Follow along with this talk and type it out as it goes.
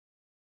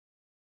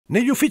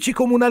Negli uffici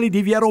comunali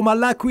di via Roma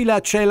all'Aquila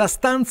c'è la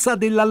stanza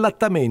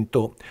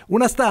dell'allattamento,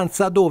 una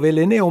stanza dove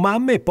le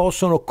neomamme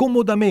possono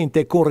comodamente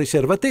e con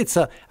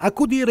riservatezza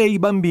accudire i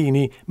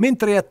bambini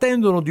mentre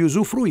attendono di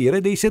usufruire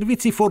dei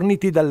servizi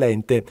forniti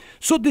dall'ente.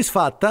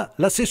 Soddisfatta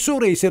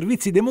l'assessore ai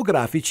servizi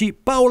demografici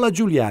Paola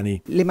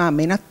Giuliani. Le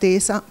mamme in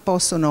attesa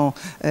possono,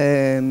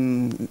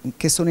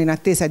 che sono in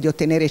attesa di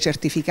ottenere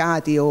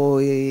certificati o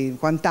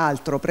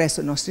quant'altro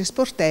presso i nostri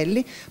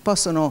sportelli,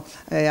 possono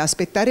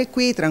aspettare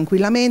qui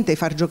tranquillamente,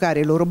 far giocare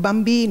i loro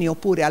bambini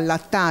oppure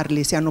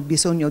allattarli se hanno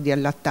bisogno di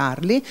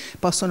allattarli,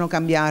 possono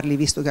cambiarli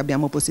visto che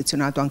abbiamo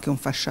posizionato anche un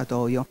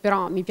fasciatoio.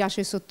 Però mi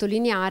piace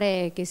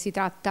sottolineare che si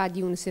tratta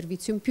di un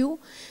servizio in più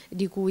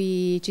di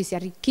cui ci si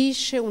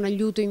arricchisce, un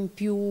aiuto in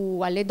più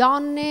alle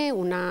donne,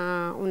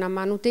 una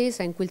mano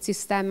tesa in quel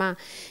sistema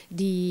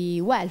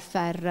di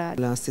welfare.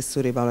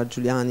 L'assessore Paola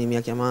Giuliani mi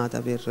ha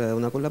chiamata per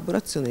una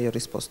collaborazione, io ho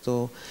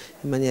risposto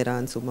in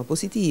maniera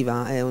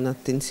positiva, è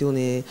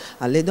un'attenzione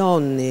alle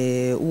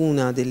donne,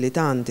 una delle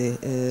tante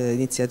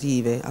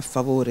iniziative a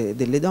favore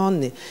delle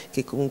donne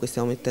che comunque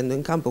stiamo mettendo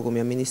in campo come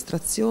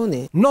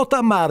amministrazione. Nota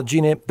a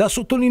margine, da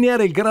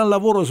sottolineare il gran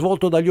lavoro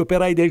svolto dagli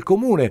operai del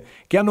Comune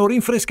che hanno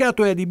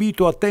rinfrescato e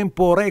adibito a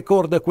tempo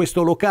record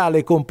questo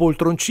locale con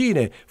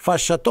poltroncine,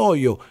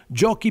 fasciatoio,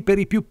 giochi per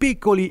i più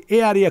piccoli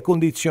e aria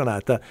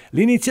condizionata.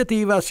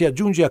 L'iniziativa si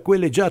aggiunge a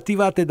quelle già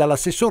attivate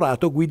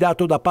dall'assessorato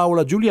guidato da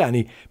Paola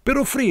Giuliani per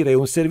offrire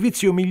un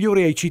servizio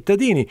migliore ai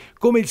cittadini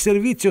come il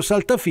servizio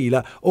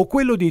saltafila o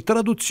quello di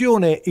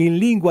traduzione in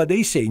lingua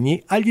dei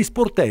segni agli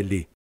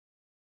sportelli.